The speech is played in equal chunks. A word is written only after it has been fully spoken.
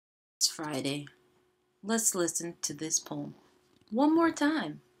It's Friday. Let's listen to this poem one more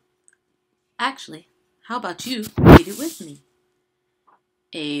time. Actually, how about you read it with me?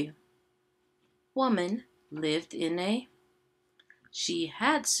 A woman lived in a. She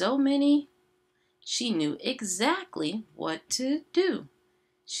had so many. She knew exactly what to do.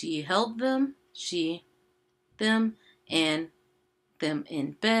 She held them, them, and them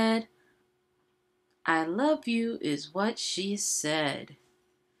in bed. I love you is what she said.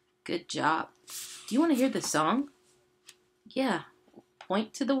 Good job. Do you want to hear the song? Yeah,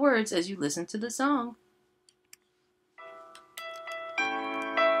 point to the words as you listen to the song.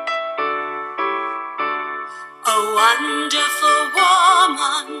 A wonderful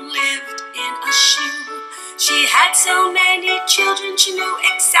woman lived in a shoe. She had so many children, she knew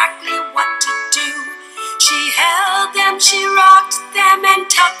exactly what to do. She held them, she rocked them, and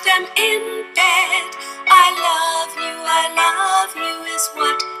tucked them in bed. I love you is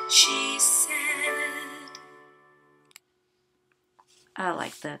what she said. I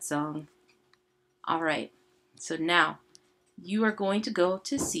like that song. All right, so now you are going to go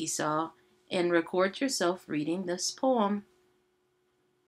to Seesaw and record yourself reading this poem.